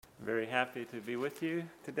Very happy to be with you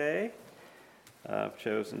today. I've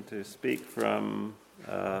chosen to speak from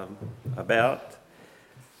about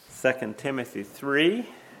 2 Timothy 3.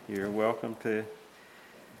 You're welcome to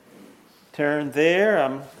turn there.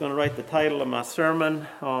 I'm going to write the title of my sermon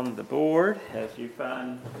on the board as you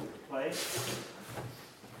find the place.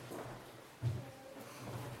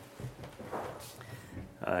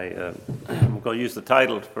 I'm going to use the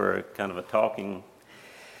title for kind of a talking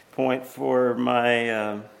point for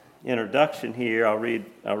my introduction here. I'll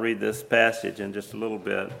read this passage in just a little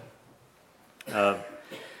bit.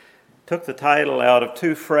 Took the title out of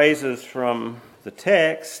two phrases from the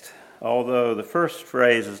text, although the first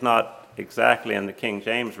phrase is not exactly in the King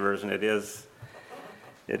James Version. It is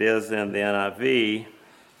in the NIV.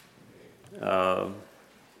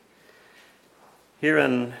 Here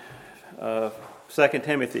in 2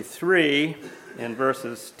 Timothy 3, in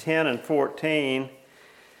verses 10 and 14,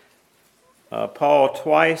 Paul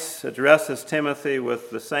twice addresses Timothy with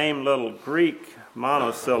the same little Greek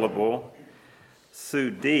monosyllable,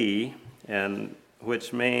 sudi, and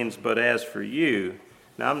which means, but as for you.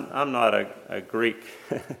 Now, I'm not a Greek.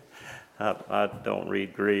 I don't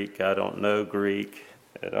read Greek. I don't know Greek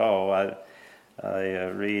at all. I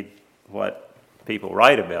read what people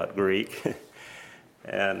write about Greek.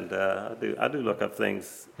 And I do look up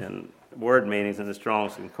things in word meanings in the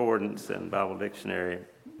Strong's Concordance and Bible Dictionary.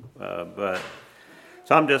 So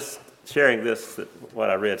I'm just sharing this, what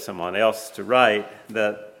I read someone else to write,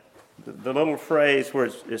 that the little phrase where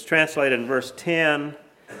it's translated in verse 10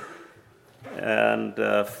 and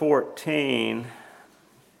 14,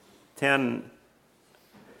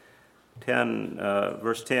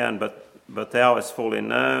 verse 10, but thou is fully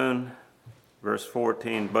known, verse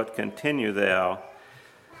 14, but continue thou.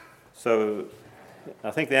 So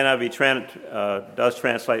I think the NIV does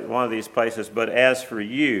translate one of these places, but as for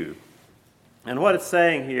you. And what it's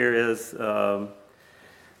saying here is,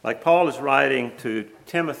 like Paul is writing to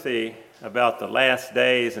Timothy about the last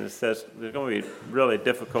days, and it says there's going to be really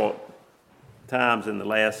difficult times in the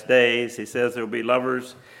last days. He says there will be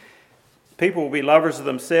people will be lovers of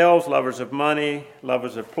themselves, lovers of money,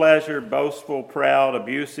 lovers of pleasure, boastful, proud,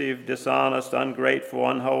 abusive, dishonest, ungrateful,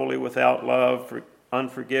 unholy, without love,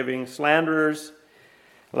 unforgiving, slanderers,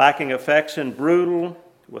 lacking affection, brutal,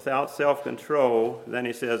 without self-control. Then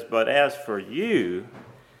he says, but as for you,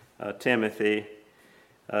 Timothy,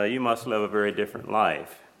 you must live a very different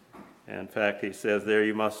life. In fact, he says there,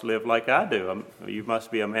 you must live like I do. You must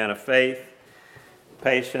be a man of faith,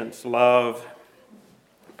 patience, love,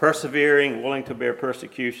 persevering, willing to bear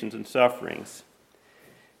persecutions and sufferings.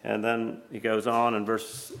 And then he goes on in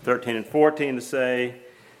verse 13 and 14 to say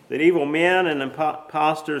that evil men and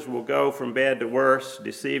impostors will go from bad to worse,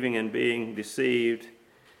 deceiving and being deceived.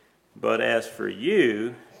 But as for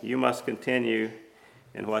you, you must continue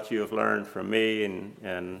in what you have learned from me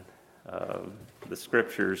and the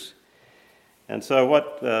Scriptures. And so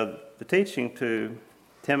what the teaching to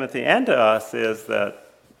Timothy and to us is that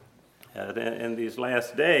in these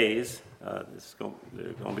last days, there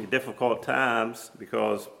are going to be difficult times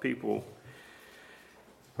because people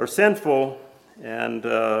are sinful, and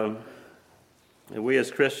we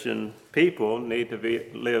as Christian people need to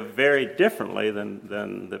live very differently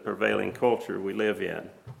than the prevailing culture we live in.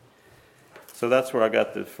 So that's where I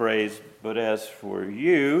got the phrase, but as for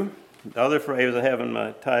you. The other phrase I have in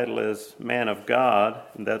my title is man of God,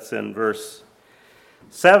 and that's in verse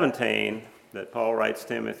 17 that Paul writes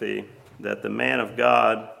Timothy that the man of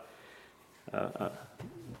God a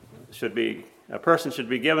person should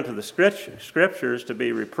be given to the Scriptures to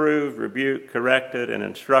be reproved, rebuked, corrected, and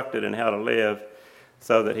instructed in how to live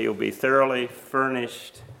so that he will be thoroughly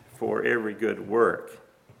furnished for every good work,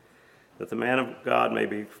 that the man of God may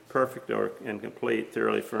be perfect and complete,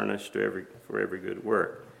 thoroughly furnished for every good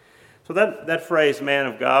work. So that phrase, man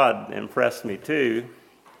of God, impressed me too.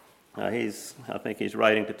 I think he's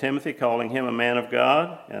writing to Timothy, calling him a man of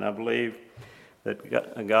God, and I believe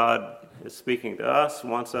that God is speaking to us,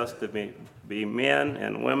 wants us to be men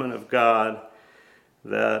and women of God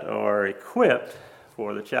that are equipped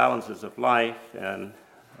for the challenges of life and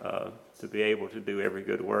to be able to do every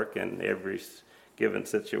good work in every given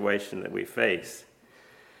situation that we face.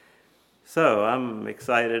 So I'm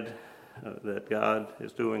excited that God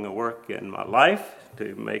is doing a work in my life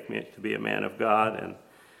to make me to be a man of God, and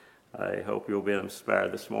I hope you'll be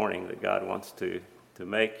inspired this morning that God wants to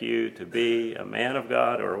make you to be a man of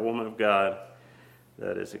God or a woman of God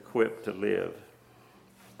that is equipped to live.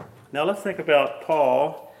 Now let's think about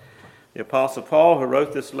Paul, the Apostle Paul, who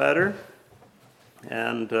wrote this letter,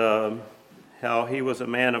 and how he was a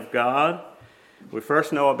man of God. We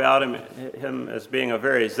first know about him as being a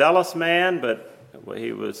very zealous man, but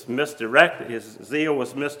he was misdirected. His zeal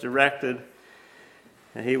was misdirected.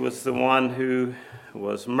 And he was the one who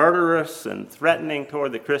was murderous and threatening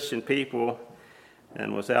toward the Christian people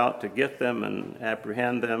and was out to get them and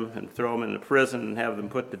apprehend them and throw them into prison and have them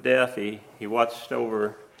put to death. He watched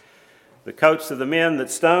over the coats of the men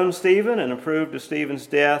that stoned Stephen and approved of Stephen's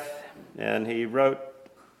death. And he wrote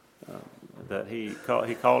that he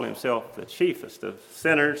called himself the chiefest of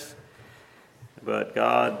sinners, but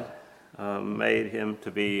God made him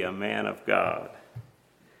to be a man of God.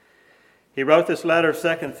 He wrote this letter of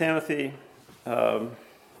 2 Timothy.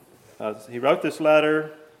 He wrote this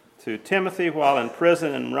letter to Timothy while in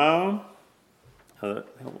prison in Rome.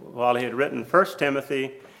 While he had written 1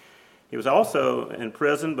 Timothy, he was also in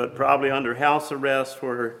prison, but probably under house arrest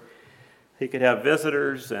where he could have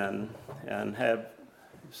visitors and have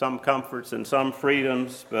some comforts and some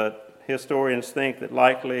freedoms. But historians think that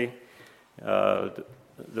likely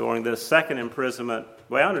during this second imprisonment,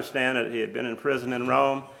 well, I understand that he had been in prison in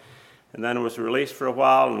Rome and then was released for a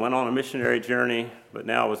while and went on a missionary journey, but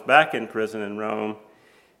now was back in prison in Rome,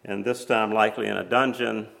 and this time likely in a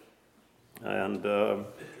dungeon. And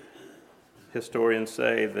historians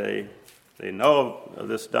say they know of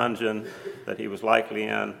this dungeon that he was likely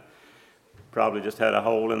in. Probably just had a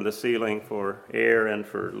hole in the ceiling for air and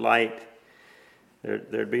for light.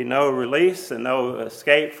 There'd be no release and no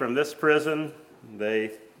escape from this prison.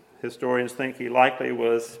 Historians think he likely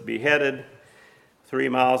was beheaded 3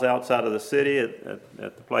 miles outside of the city at the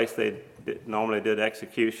place they normally did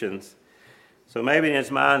executions. So maybe in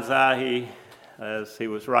his mind's eye, as he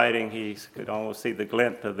was writing, he could almost see the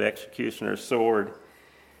glint of the executioner's sword,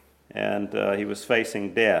 and he was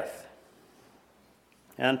facing death.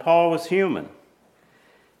 And Paul was human.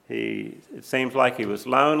 It seems like he was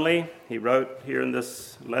lonely. He wrote here in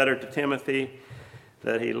this letter to Timothy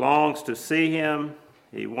that he longs to see him.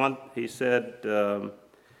 He said,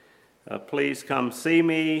 please come see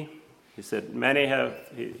me. He said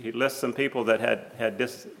he lists some people that had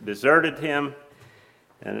deserted him,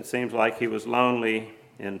 and it seems like he was lonely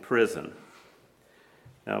in prison.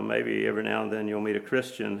 Now, maybe every now and then you'll meet a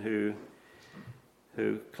Christian who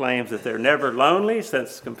claims that they're never lonely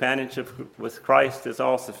since companionship with Christ is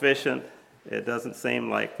all sufficient. It doesn't seem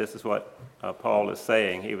like this is what Paul is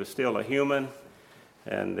saying. He was still a human,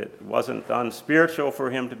 and it wasn't unspiritual for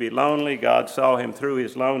him to be lonely. God saw him through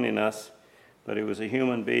his loneliness, but he was a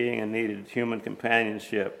human being and needed human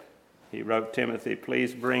companionship. He wrote Timothy,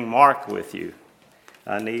 please bring Mark with you.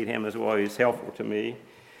 I need him as well. He's helpful to me.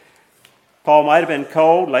 Paul might have been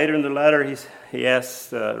cold. Later in the letter, he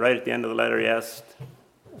asked, right at the end of the letter, he asked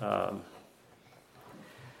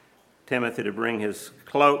Timothy to bring his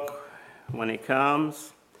cloak when he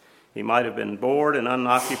comes. He might have been bored and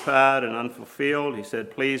unoccupied and unfulfilled. He said,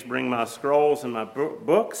 please bring my scrolls and my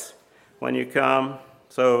books when you come.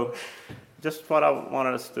 So just what I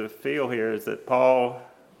wanted us to feel here is that Paul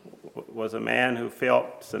was a man who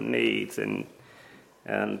felt some needs and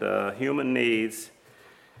human needs.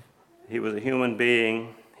 He was a human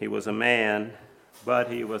being. He was a man,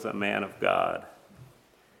 but he was a man of God.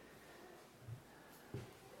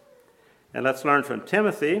 And let's learn from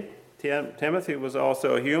Timothy. Timothy was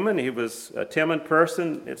also a human. He was a timid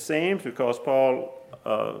person, it seems, because Paul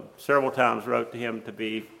several times wrote to him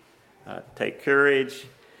to take courage,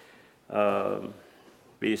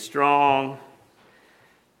 be strong.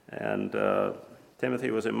 And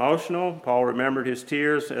Timothy was emotional. Paul remembered his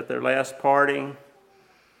tears at their last parting,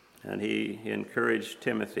 and he encouraged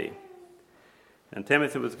Timothy. And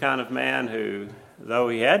Timothy was the kind of man who, though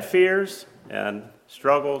he had fears and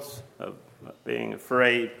struggles of being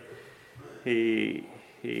afraid,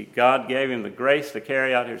 God gave him the grace to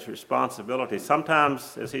carry out his responsibility.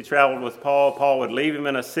 Sometimes, as he traveled with Paul would leave him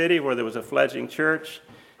in a city where there was a fledgling church,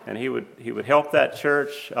 and he would help that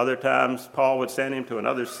church. Other times, Paul would send him to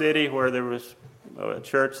another city where there was a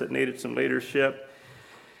church that needed some leadership.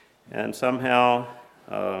 And somehow,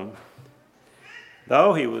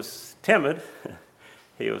 though he was timid,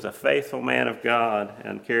 he was a faithful man of God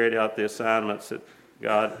and carried out the assignments that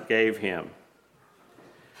God gave him.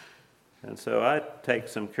 And so I take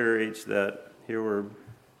some courage that here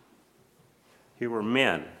were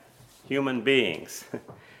men, human beings,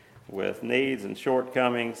 with needs and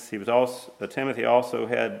shortcomings. Timothy also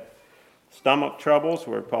had stomach troubles,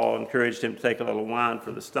 where Paul encouraged him to take a little wine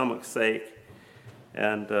for the stomach's sake.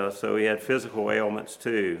 And so he had physical ailments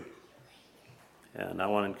too. And I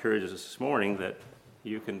want to encourage us this morning that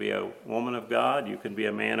you can be a woman of God, you can be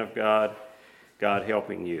a man of God, God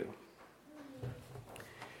helping you.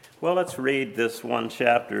 Well, let's read this one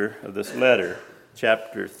chapter of this letter,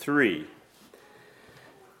 chapter 3.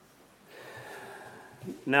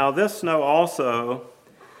 Now this know also,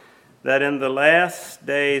 that in the last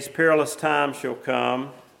days perilous times shall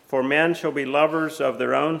come, for men shall be lovers of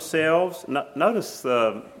their own selves. Notice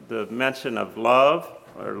the mention of love,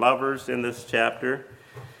 or lovers, in this chapter.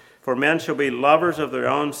 For men shall be lovers of their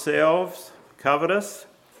own selves, covetous,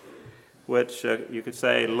 which you could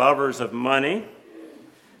say lovers of money,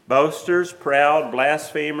 boasters, proud,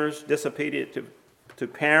 blasphemers, disobedient to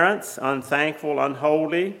parents, unthankful,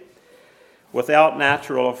 unholy, without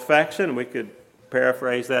natural affection. We could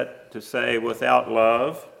paraphrase that to say without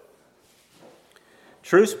love.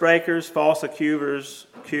 Truce breakers, false accusers,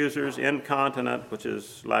 incontinent, which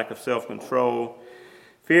is lack of self-control,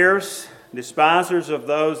 fierce, despisers of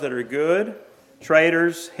those that are good,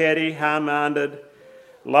 traitors, heady, high-minded,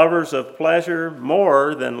 lovers of pleasure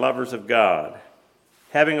more than lovers of God,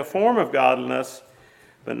 having a form of godliness,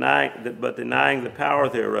 but denying the power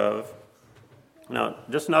thereof. Now,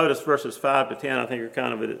 just notice verses 5 to 10, I think, are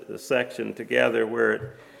kind of a section together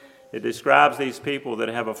where it describes these people that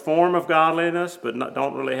have a form of godliness, but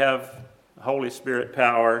don't really have Holy Spirit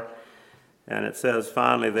power. And it says,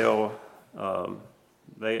 finally, they're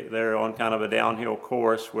on kind of a downhill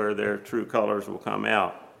course where their true colors will come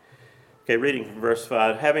out. Okay, reading from verse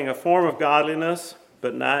 5. Having a form of godliness,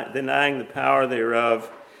 but not denying the power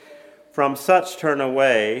thereof, from such turn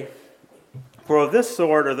away. For of this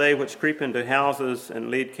sort are they which creep into houses and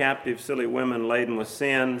lead captive silly women laden with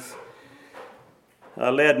sins,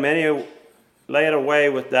 led away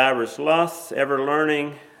with divers lusts, ever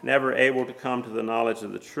learning, never able to come to the knowledge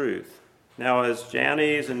of the truth. Now as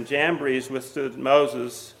Jannes and Jambres withstood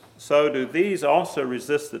Moses, so do these also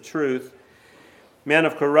resist the truth. Men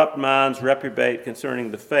of corrupt minds reprobate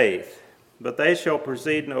concerning the faith. But they shall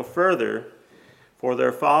proceed no further, for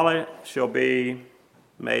their folly shall be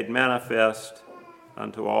made manifest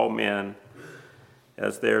unto all men,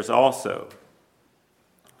 as theirs also.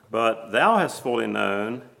 But thou hast fully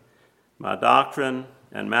known my doctrine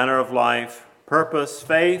and manner of life, purpose,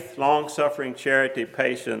 faith, long-suffering, charity,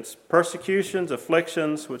 patience, persecutions,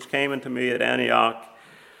 afflictions, which came unto me at Antioch,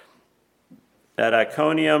 at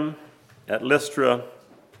Iconium, at Lystra,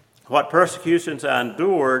 what persecutions I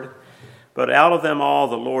endured, but out of them all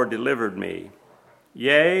the Lord delivered me.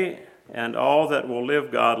 Yea, and all that will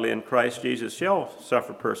live godly in Christ Jesus shall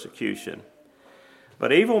suffer persecution.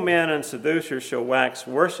 But evil men and seducers shall wax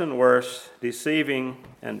worse and worse, deceiving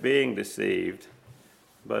and being deceived.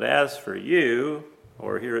 But as for you,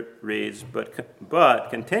 or here it reads, but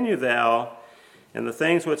continue thou in the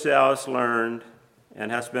things which thou hast learned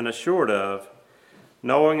and hast been assured of,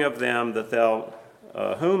 knowing of them that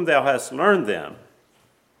whom thou hast learned them,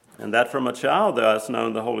 and that from a child thou hast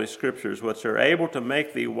known the Holy Scriptures, which are able to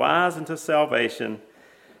make thee wise unto salvation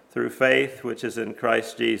through faith which is in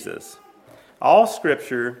Christ Jesus. All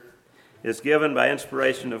Scripture is given by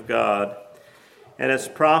inspiration of God, and is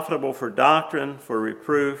profitable for doctrine, for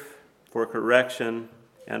reproof, for correction,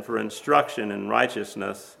 and for instruction in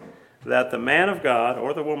righteousness, that the man of God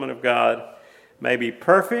or the woman of God may be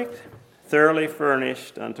perfect, thoroughly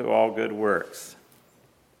furnished unto all good works.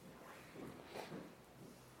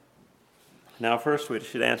 Now, first we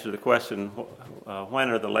should answer the question,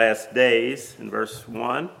 when are the last days? In verse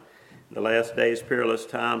 1, the last days, perilous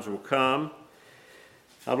times will come.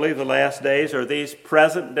 I believe the last days are these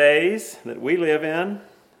present days that we live in.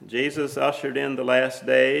 Jesus ushered in the last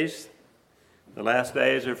days. The last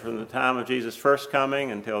days are from the time of Jesus' first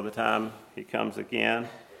coming until the time he comes again.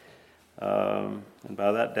 And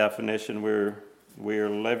by that definition, we're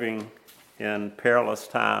living in perilous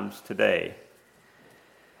times today.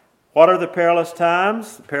 What are the perilous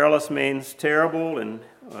times? Perilous means terrible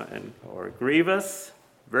or grievous,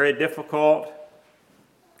 very difficult.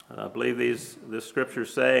 I believe this scripture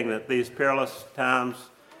is saying that these perilous times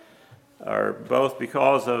are both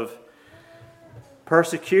because of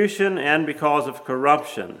persecution and because of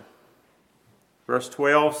corruption. Verse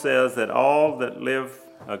 12 says that all that live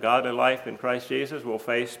a godly life in Christ Jesus will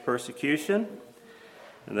face persecution.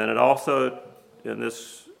 And then it also, in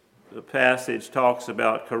this passage, talks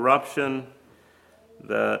about corruption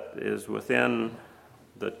that is within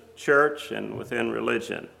the church and within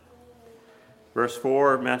religion. Verse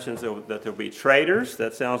 4 mentions that there will be traitors.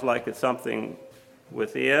 That sounds like it's something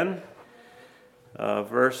within.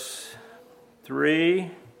 Verse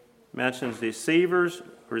 3 mentions deceivers,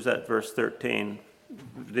 or is that verse 13?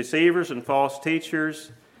 Deceivers and false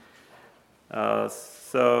teachers.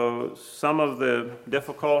 So some of the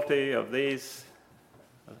difficulty of these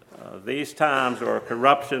times are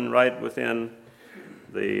corruption right within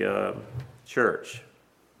the church.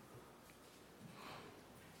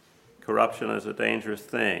 Corruption is a dangerous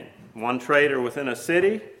thing. One traitor within a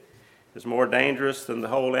city is more dangerous than the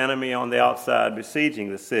whole enemy on the outside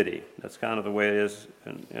besieging the city. That's kind of the way it is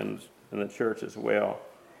in the church as well.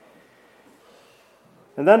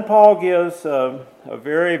 And then Paul gives a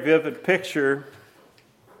very vivid picture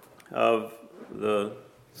of the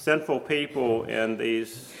sinful people in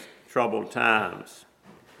these troubled times.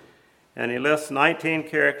 And he lists 19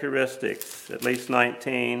 characteristics, at least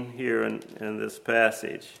 19 here in this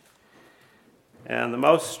passage. And the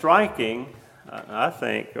most striking, I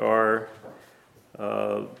think, the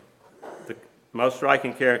most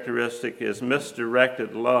striking characteristic is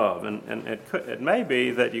misdirected love. And it may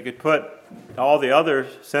be that you could put all the other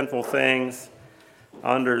sinful things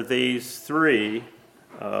under these three.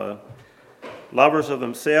 Lovers of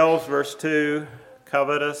themselves, verse 2,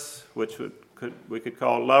 covetous, which we could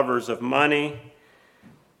call lovers of money.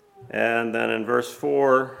 And then in verse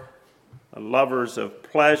 4, lovers of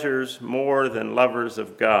pleasures more than lovers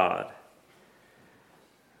of God.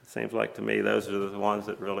 It seems like to me those are the ones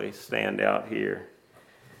that really stand out here.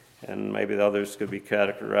 And maybe the others could be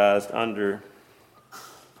categorized under.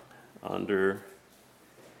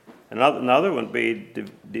 Another one would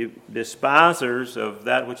be despisers of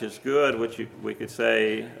that which is good, which we could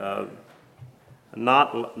say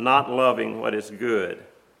not loving what is good.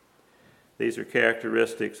 These are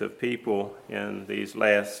characteristics of people in these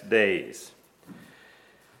last days.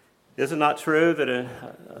 Is it not true that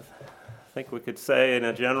I think we could say in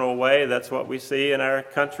a general way that's what we see in our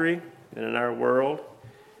country and in our world?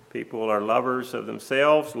 People are lovers of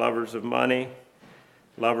themselves, lovers of money,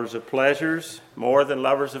 lovers of pleasures, more than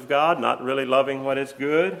lovers of God, not really loving what is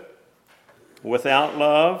good, without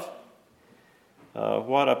love.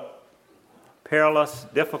 What a perilous,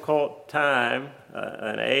 difficult time,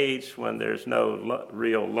 an age when there's no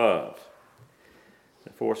real love.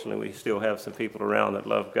 Unfortunately, we still have some people around that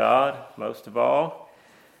love God, most of all,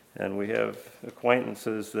 and we have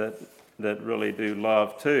acquaintances that really do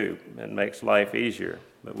love too, and makes life easier.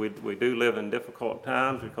 But we do live in difficult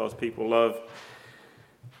times because people love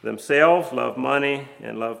themselves, love money,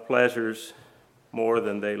 and love pleasures more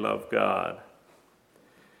than they love God.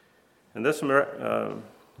 And this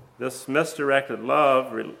misdirected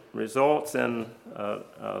love results in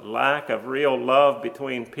a lack of real love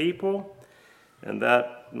between people, and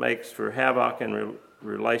that makes for havoc in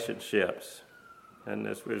relationships. And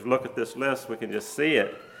as we look at this list, we can just see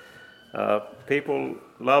it. People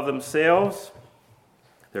love themselves.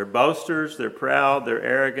 They're boasters, they're proud, they're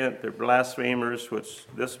arrogant, they're blasphemers, which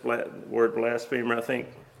this word blasphemer, I think,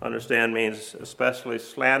 understand means especially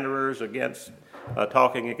slanderers against,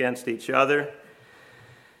 talking against each other.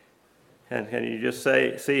 And can you just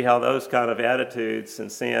see how those kind of attitudes and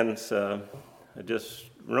sins just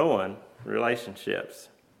ruin relationships?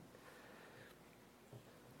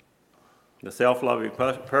 The self-loving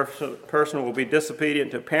person will be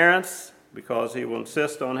disobedient to parents because he will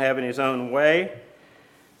insist on having his own way.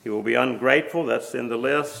 He will be ungrateful, that's in the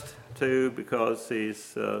list too, because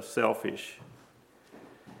he's selfish.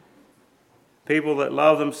 People that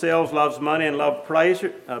love themselves, loves money, and love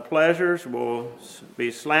pleasures will be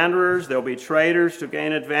slanderers. They'll be traitors to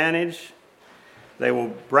gain advantage. They will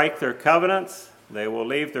break their covenants. They will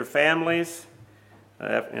leave their families.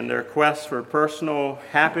 In their quest for personal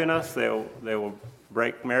happiness, they will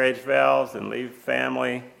break marriage vows and leave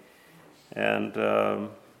family and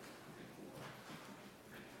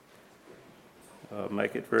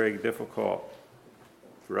make it very difficult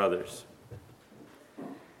for others.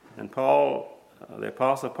 And Paul, the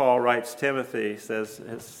Apostle Paul writes Timothy, he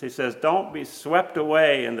says, don't be swept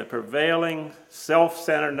away in the prevailing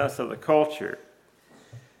self-centeredness of the culture.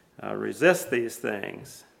 Resist these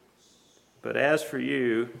things. But as for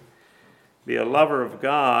you, be a lover of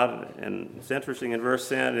God. And it's interesting in verse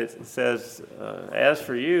 10, it says, as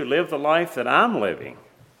for you, live the life that I'm living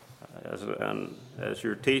as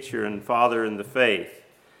your teacher and father in the faith.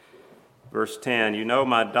 Verse 10, you know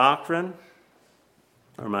my doctrine,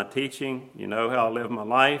 or my teaching. You know how I live my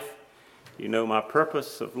life. You know my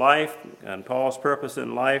purpose of life. And Paul's purpose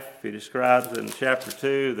in life, he describes in chapter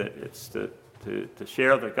 2 that it's to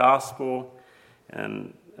share the gospel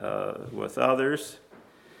and with others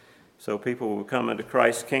so people will come into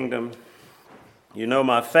Christ's kingdom. You know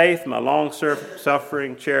my faith, my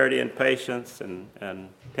long-suffering, charity, and patience. And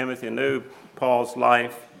Timothy knew Paul's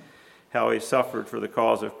life, how he suffered for the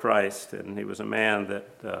cause of Christ, and he was a man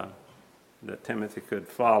that Timothy could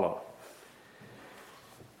follow.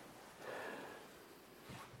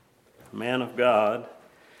 Man of God,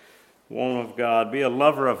 woman of God, be a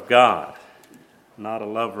lover of God, not a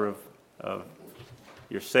lover of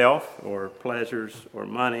yourself or pleasures or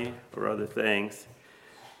money or other things.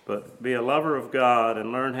 but be a lover of God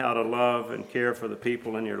and learn how to love and care for the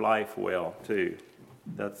people in your life well, too.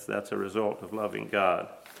 That's a result of loving God.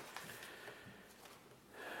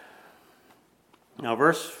 Now,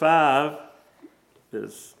 verse 5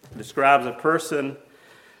 describes a person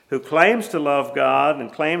who claims to love God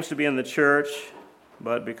and claims to be in the church,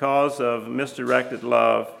 but because of misdirected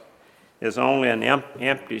love is only an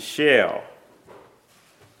empty shell.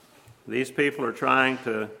 These people are trying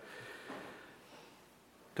to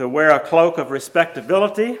wear a cloak of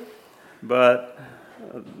respectability, but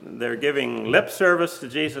they're giving lip service to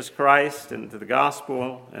Jesus Christ and to the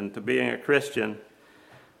gospel and to being a Christian,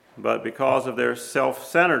 but because of their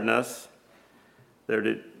self-centeredness,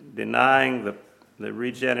 they're denying the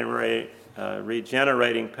regenerating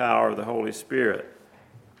power of the Holy Spirit.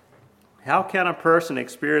 How can a person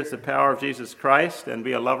experience the power of Jesus Christ and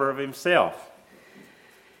be a lover of himself?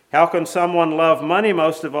 How can someone love money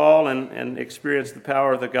most of all and experience the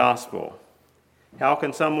power of the gospel? How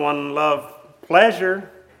can someone love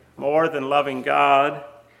pleasure more than loving God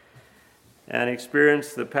and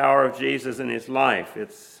experience the power of Jesus in his life?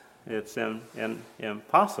 It's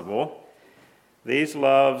impossible. These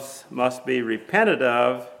loves must be repented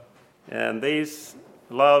of, and these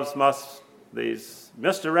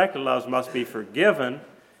misdirected loves must be forgiven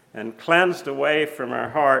and cleansed away from our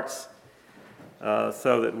hearts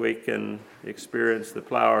so that we can experience the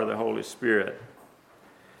power of the Holy Spirit.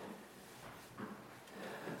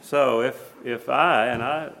 So if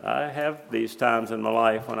I have these times in my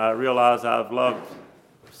life when I realize I've loved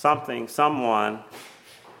someone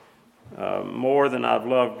more than I've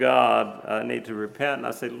loved God, I need to repent, and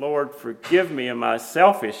I say, Lord, forgive me of my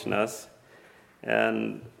selfishness,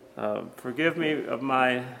 and forgive me of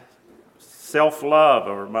my self-love,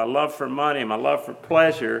 or my love for money, my love for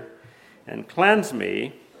pleasure, and cleanse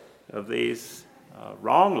me of these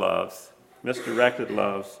wrong loves, misdirected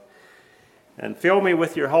loves, and fill me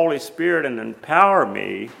with your Holy Spirit and empower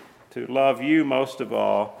me to love you most of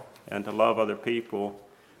all and to love other people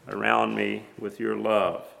around me with your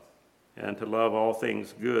love and to love all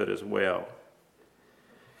things good as well.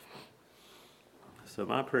 So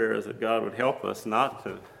my prayer is that God would help us not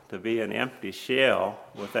to be an empty shell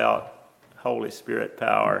without Holy Spirit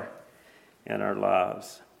power in our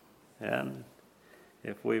lives. And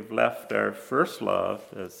if we've left our first love,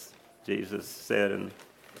 as Jesus said in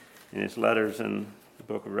his letters in the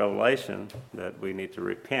book of Revelation, that we need to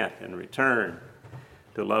repent and return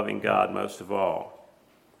to loving God most of all.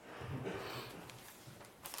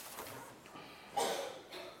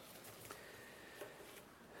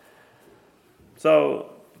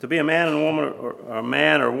 So, to be a man and woman, or a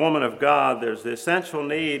man or woman of God, there's the essential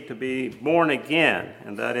need to be born again,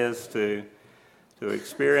 and that is to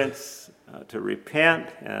experience, to repent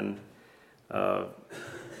and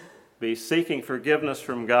be seeking forgiveness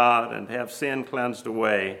from God and have sin cleansed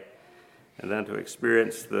away, and then to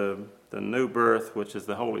experience the new birth, which is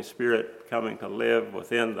the Holy Spirit coming to live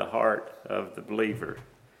within the heart of the believer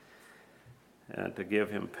and to give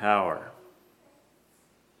him power.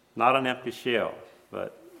 Not an empty shell,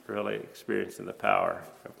 but really experiencing the power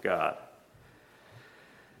of God.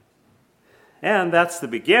 And that's the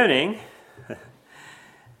beginning.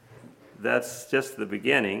 That's just the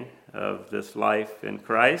beginning of this life in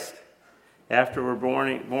Christ. After we're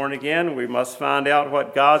born again, we must find out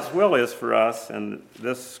what God's will is for us, and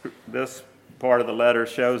this part of the letter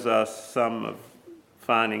shows us some of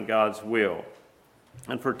finding God's will.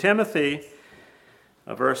 And for Timothy,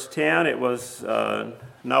 verse 10, it was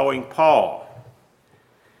knowing Paul.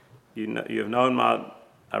 You've known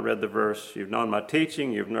I read the verse, you've known my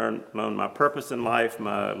teaching, you've known my purpose in life,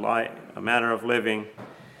 my manner of living,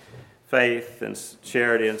 faith and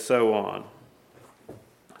charity, and so on.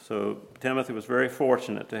 So Timothy was very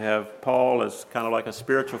fortunate to have Paul as kind of like a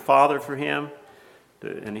spiritual father for him,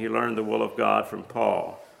 and he learned the will of God from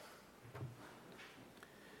Paul.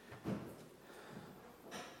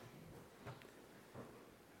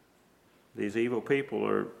 These evil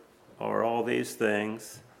people are all these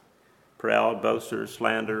things: proud, boasters,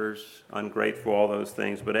 slanderers, ungrateful, all those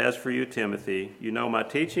things. But as for you, Timothy, you know my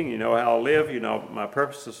teaching, you know how I live, you know my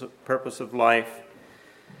purpose of life,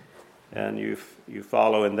 and you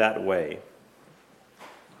follow in that way.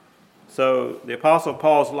 So the Apostle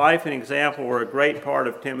Paul's life and example were a great part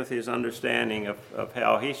of Timothy's understanding of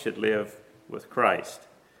how he should live with Christ.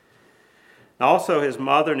 And also his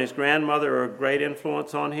mother and his grandmother are a great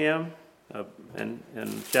influence on him. In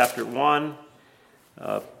chapter 1,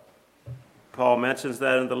 Paul mentions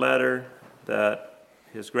that in the letter, that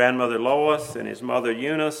his grandmother Lois and his mother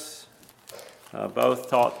Eunice both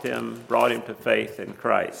brought him to faith in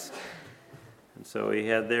Christ. And so he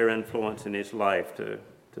had their influence in his life to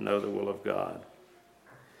to know the will of God.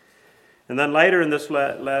 And then later in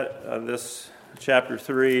this chapter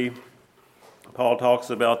 3, Paul talks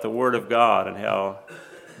about the Word of God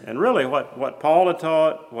and really what Paul had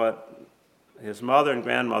taught, what his mother and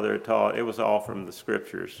grandmother had taught, it was all from the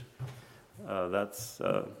Scriptures.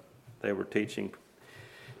 They were teaching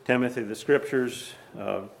Timothy the Scriptures.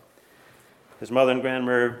 His mother and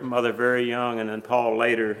grandmother very young, and then Paul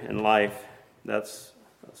later in life.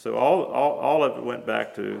 So all of it went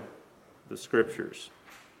back to the Scriptures.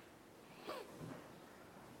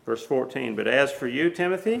 Verse 14, but as for you,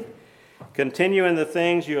 Timothy, continue in the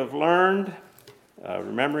things you have learned,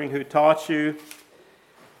 remembering who taught you.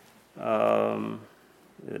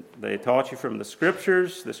 They taught you from the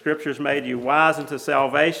Scriptures. The Scriptures made you wise unto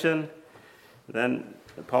salvation. Then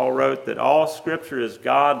Paul wrote that all Scripture is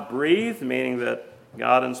God-breathed, meaning that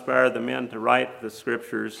God inspired the men to write the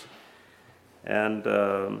Scriptures.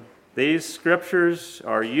 And these Scriptures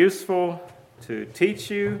are useful to teach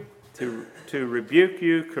you, to rebuke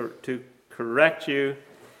you, to correct you,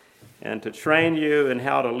 and to train you in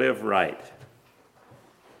how to live right,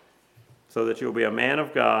 so that you'll be a man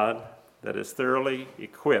of God that is thoroughly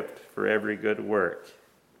equipped for every good work.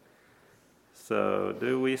 So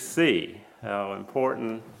do we see how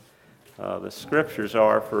important the Scriptures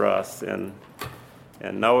are for us in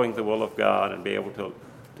knowing the will of God and be able to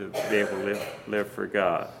live for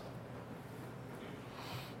God?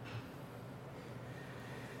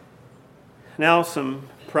 Now some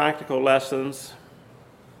practical lessons.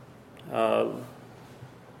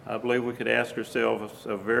 I believe we could ask ourselves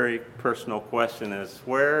a very personal question: is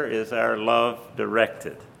where is our love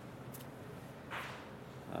directed?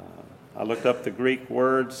 I looked up the Greek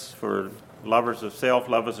words for lovers of self,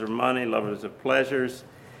 lovers of money, lovers of pleasures.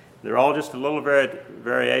 They're all just a little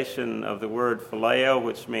variation of the word phileo,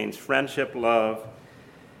 which means friendship, love.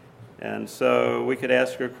 And so we could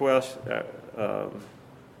ask ourselves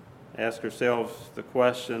the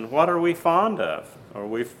question, what are we fond of? Are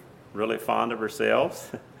we really fond of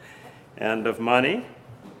ourselves and of money,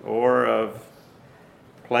 or of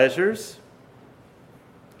pleasures?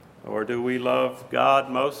 Or do we love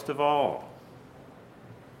God most of all?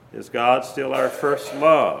 Is God still our first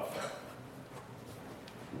love?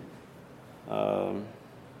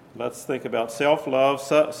 Let's think about self-love.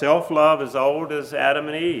 Self-love is old as Adam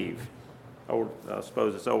and Eve. I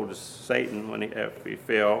suppose it's old as Satan after he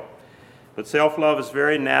fell. But self-love is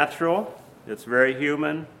very natural. It's very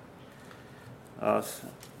human.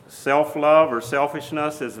 Self-love or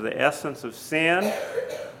selfishness is the essence of sin.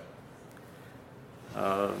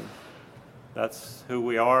 That's who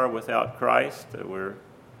we are without Christ.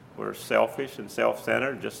 We're selfish and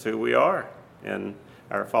self-centered, just who we are in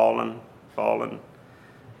our fallen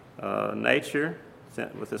nature,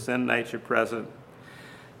 with the sin nature present.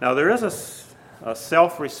 Now there is a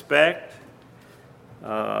self-respect.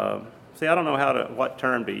 I don't know what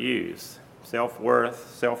term to use.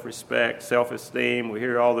 Self-worth, self-respect, self-esteem. We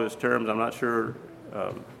hear all those terms. I'm not sure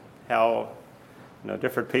how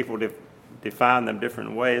different people define them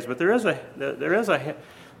different ways. But there is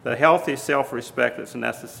the healthy self-respect that's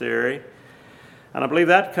necessary, and I believe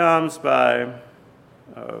that comes by,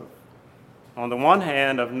 on the one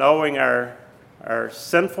hand, of knowing our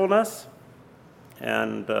sinfulness,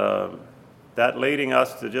 and that leading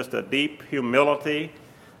us to just a deep humility,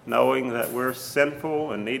 knowing that we're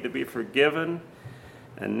sinful and need to be forgiven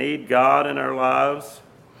and need God in our lives.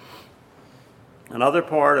 Another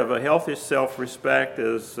part of a healthy self-respect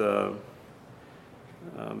is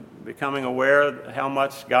becoming aware of how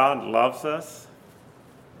much God loves us,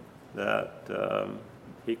 that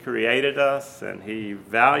He created us and He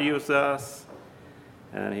values us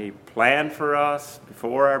and He planned for us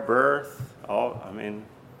before our birth.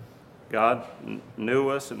 God knew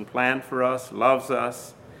us and planned for us, loves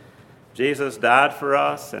us. Jesus died for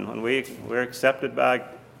us, and when we're accepted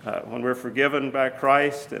when we're forgiven by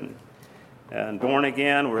Christ and born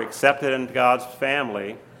again, we're accepted into God's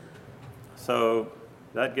family. So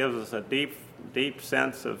that gives us a deep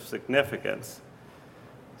sense of significance.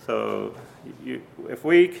 So if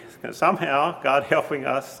we can somehow, God helping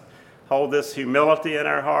us, hold this humility in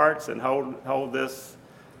our hearts and hold this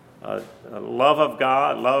love of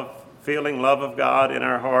God, feeling love of God in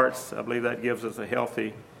our hearts, I believe that gives us a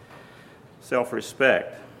healthy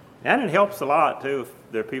self-respect. And it helps a lot, too, if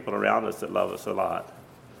there are people around us that love us a lot.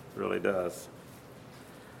 It really does.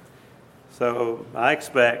 So I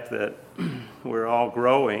expect that we're all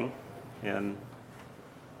growing in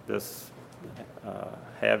this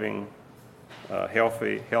having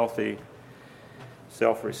healthy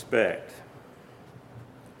self-respect.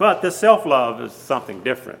 But this self-love is something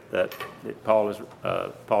different that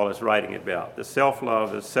Paul is writing about. The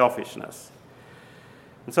self-love is selfishness.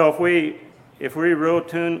 And so if we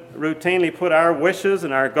routinely put our wishes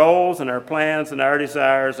and our goals and our plans and our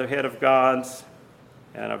desires ahead of God's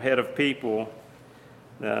and ahead of people,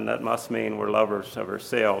 then that must mean we're lovers of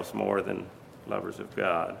ourselves more than lovers of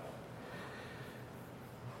God.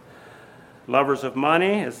 Lovers of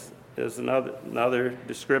money is another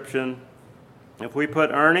description. If we put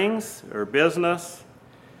earnings or business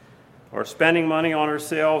or spending money on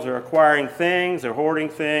ourselves or acquiring things or hoarding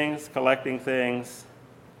things, collecting things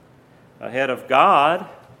ahead of God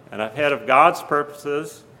and ahead of God's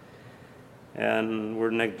purposes, and we're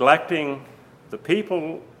neglecting the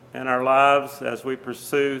people in our lives as we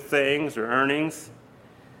pursue things or earnings,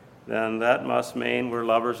 then that must mean we're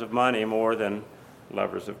lovers of money more than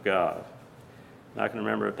lovers of God. I can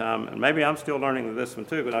remember a time, and maybe I'm still learning this one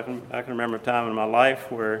too, but I can remember a time in my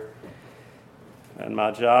life where, in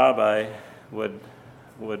my job, I would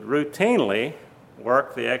routinely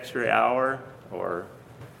work the extra hour or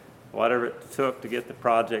whatever it took to get the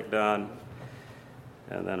project done,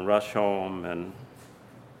 and then rush home, and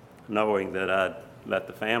knowing that I'd let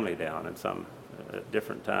the family down at some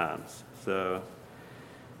different times. So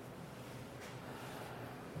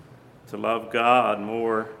to love God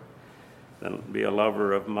more than be a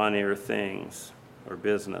lover of money or things or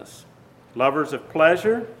business. Lovers of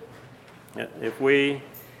pleasure, if we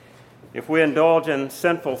indulge in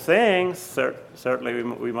sinful things, certainly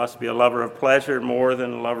we must be a lover of pleasure more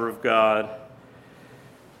than a lover of God.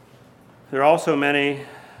 There are also many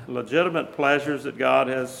legitimate pleasures that God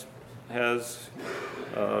has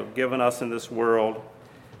given us in this world,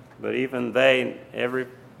 but even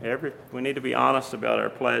we need to be honest about our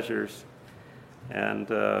pleasures and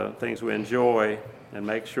things we enjoy, and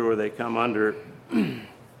make sure they come under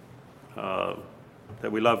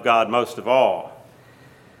that we love God most of all.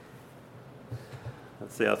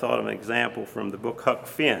 Let's see, I thought of an example from the book Huck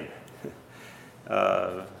Finn.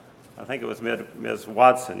 I think it was Ms.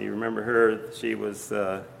 Watson. You remember her? She was,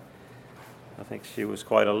 I think she was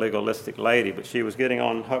quite a legalistic lady, but she was getting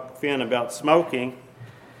on Huck Finn about smoking,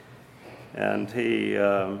 and he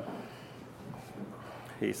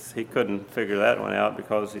couldn't figure that one out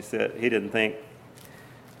because he said he didn't think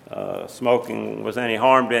smoking was any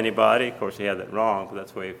harm to anybody. Of course, he had that wrong, but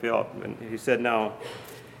that's the way he felt. And he said, now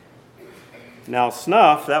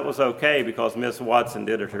snuff, that was okay because Miss Watson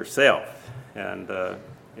did it herself. And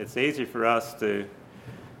it's easy for us to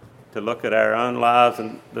look at our own lives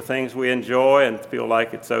and the things we enjoy and feel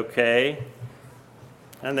like it's okay.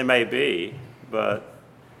 And they may be, but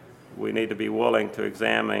we need to be willing to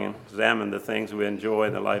examine the things we enjoy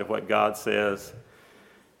in the light of what God says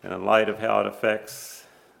and in light of how it affects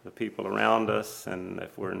the people around us and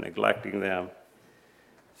if we're neglecting them.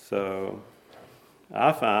 So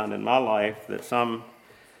I find in my life that some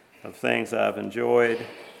of things I've enjoyed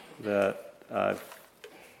that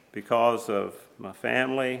because of my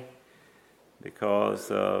family, because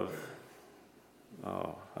of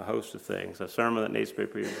a host of things, a sermon that needs to be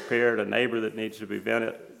prepared, a neighbor that needs to be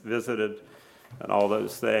visited, and all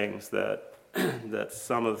those things that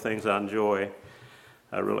some of the things I enjoy,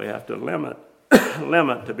 I really have to limit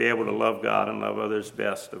to be able to love God and love others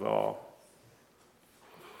best of all.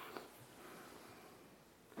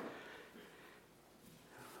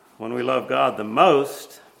 When we love God the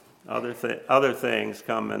most, other things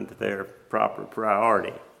come into their proper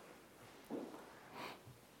priority.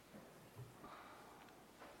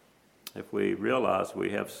 If we realize we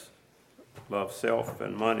have love self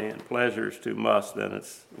and money and pleasures too much, then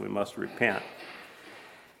we must repent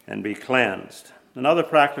and be cleansed. Another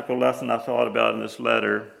practical lesson I thought about in this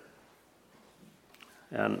letter,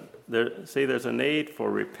 and there's a need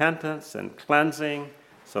for repentance and cleansing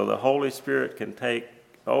so the Holy Spirit can take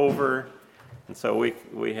over, and so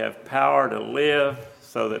we have power to live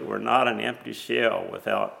so that we're not an empty shell with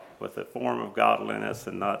a form of godliness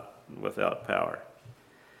and not without power.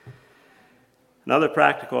 Another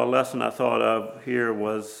practical lesson I thought of here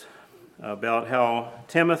was about how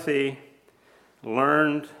Timothy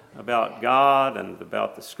learned about God and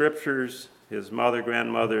about the Scriptures. His mother,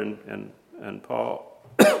 grandmother, and Paul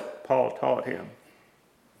taught him.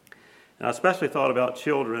 And I especially thought about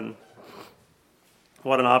children.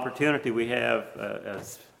 What an opportunity we have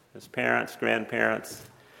as parents, grandparents,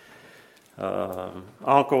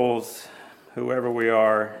 uncles, whoever we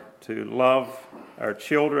are, to love our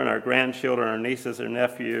children, our grandchildren, our nieces, our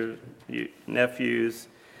nephews,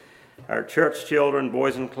 our church children,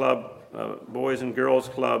 boys and girls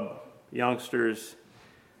club youngsters.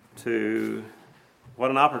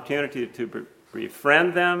 What an opportunity to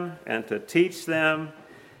befriend them and to teach them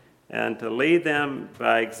and to lead them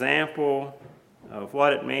by example of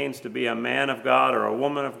what it means to be a man of God or a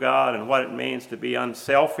woman of God, and what it means to be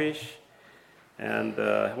unselfish, and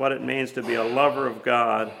what it means to be a lover of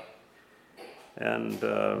God. And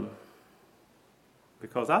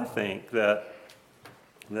because I think that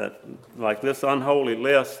like this unholy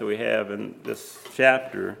list that we have in this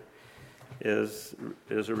chapter is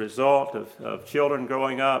a result of children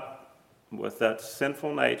growing up with that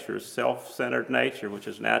sinful nature, self-centered nature, which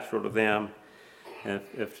is natural to them. And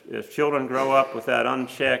if children grow up with that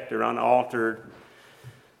unchecked or unaltered,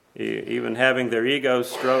 even having their ego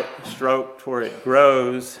stroked where it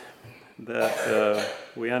grows, that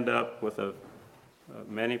we end up with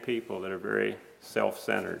many people that are very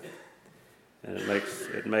self-centered, and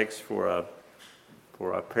it makes for a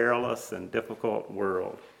perilous and difficult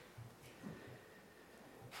world.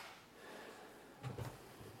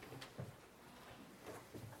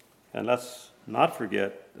 And let's not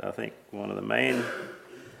forget, I think one of the main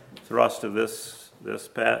thrust of this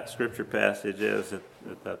scripture passage is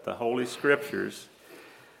that the Holy Scriptures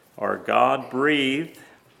are God-breathed.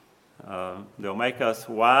 They'll make us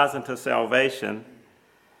wise unto salvation,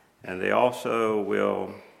 and they also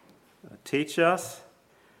will teach us,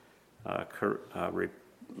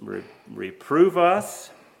 reprove us,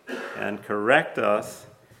 and correct us,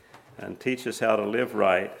 and teach us how to live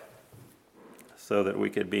right, so that we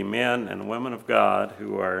could be men and women of God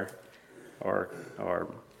who are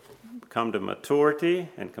come to maturity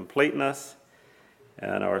and completeness,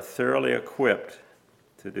 and are thoroughly equipped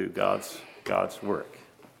to do God's work.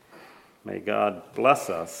 May God bless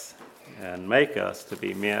us and make us to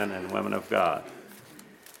be men and women of God.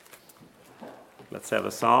 Let's have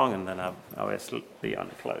a song, and then I'll ask Leon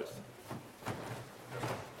to close.